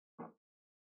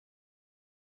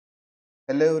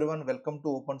Hello everyone, welcome to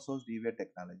Open Source DBA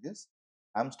Technologies.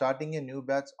 I'm starting a new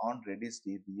batch on Redis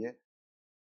DBA.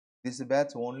 This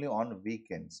batch only on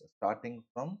weekends, starting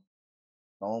from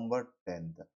November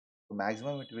 10th. So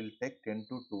maximum it will take 10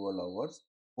 to 12 hours,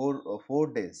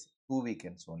 4 days, 2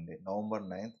 weekends only. November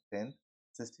 9th, 10th,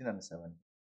 16th and 17th.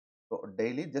 So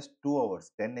daily just 2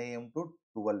 hours, 10 a.m. to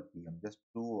 12 p.m. Just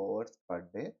 2 hours per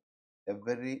day,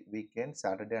 every weekend,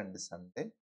 Saturday and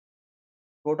Sunday.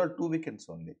 Total 2 weekends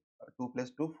only. 2 plus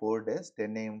 2, 4 days,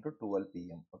 10 a.m. to 12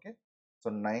 p.m. Okay.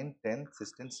 So 9, 10,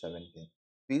 16, 17.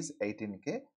 Fees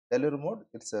 18K. Delivery mode,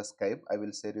 it's a Skype. I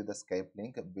will share you the Skype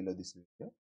link below this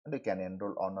video. And you can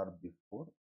enroll on or before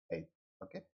 8.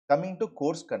 Okay. Coming to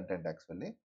course content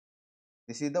actually.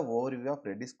 This is the overview of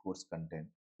Redis course content.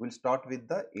 We'll start with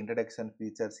the introduction,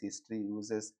 features, history,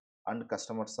 uses, and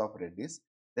customers of Redis.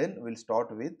 Then we'll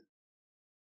start with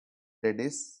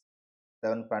Redis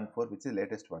 7.4, which is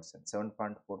latest version.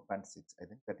 7.4.6, I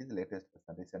think that is the latest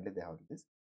version. Recently they have released.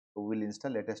 So we'll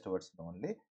install latest version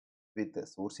only with the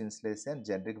source installation,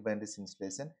 generic binaries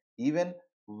installation. Even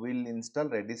we'll install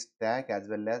Redis stack as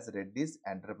well as Redis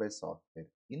enterprise software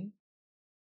in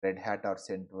Red Hat or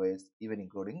CentOS, even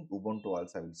including Ubuntu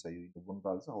also. I will show you Ubuntu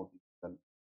also how to install.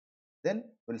 Then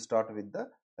we'll start with the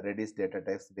Redis data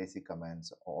types basic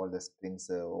commands, all the strings,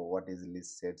 what is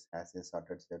list sets, hashes,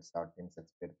 sorted sets, sorting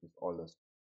sets, all those.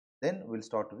 Then we'll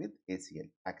start with ACL,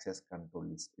 access control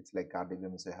list. It's like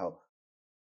RDBMS have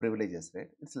privileges, right?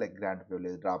 It's like grant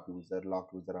privilege, drop user, lock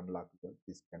user, unlock user,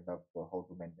 this kind of how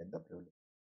to maintain the privilege.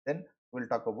 Then we'll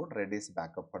talk about Redis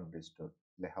backup and restore,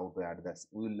 like how to add that.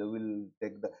 We'll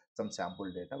take the some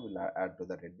sample data, we'll add to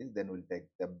the Redis, then we'll take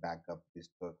the backup,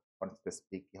 restore, on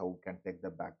specific how we can take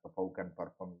the backup, how we can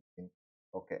perform using,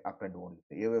 okay, up and only.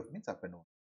 AOF means up and only.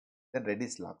 Then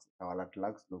Redis logs, alert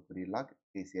logs, loop relog,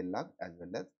 ACL log, as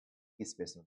well as key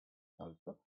space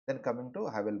also. Then coming to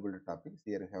available topics,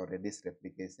 here we have Redis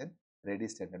replication,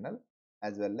 Redis Sentinel,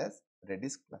 as well as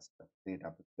Redis cluster. Three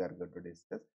topics we are going to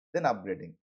discuss. Then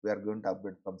upgrading, we are going to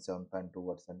upgrade from 7.2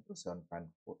 version to 7.4.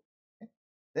 Okay.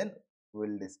 Then we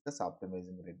will discuss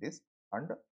optimizing Redis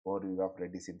and overview of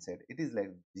Redis inside. It is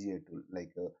like GA tool,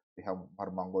 like we have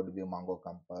for MongoDB, Mongo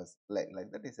Compass, like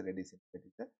that is Redis inside.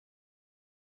 It's a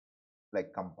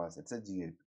like Compass. It's a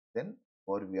GA. Then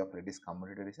overview of Redis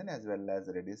Community Edition as well as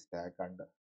Redis Stack and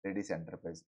Redis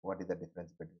Enterprise. What is the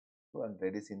difference between two? And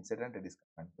Redis Insight and Redis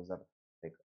Command? Those are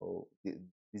like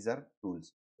these are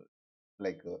tools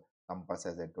like Compass,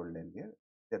 as I told earlier.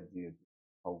 They're GA.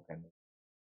 How can we?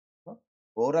 So,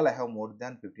 overall, I have more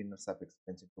than 15 years of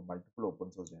experience into multiple open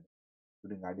source data,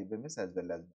 including RDBMS as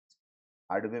well as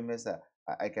RDBMS.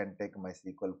 I can take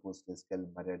MySQL, PostgreSQL,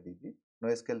 MariaDB.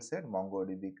 NoSQL said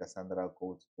MongoDB, Cassandra,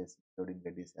 Couchbase, including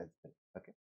Redis as well.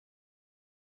 Okay.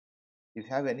 If you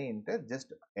have any interest,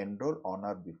 just enroll on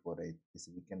or before this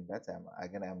weekend batch. I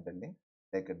am telling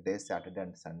like a day Saturday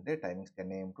and Sunday, timings 10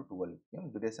 a.m. to 12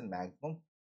 p.m. Duration maximum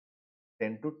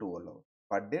 10 to 12 hours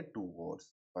per day, 2 hours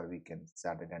per weekend,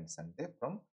 Saturday and Sunday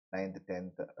from 9th,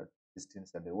 10th, 16th,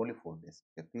 Sunday, only 4 days.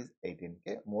 Okay, fees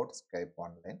 18K, mode Skype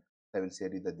online. I will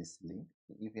share you this link.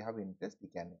 If you have interest, you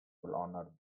can enroll on or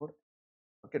before.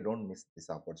 Okay, don't miss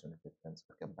this opportunity, friends.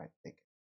 Okay, bye. Take care.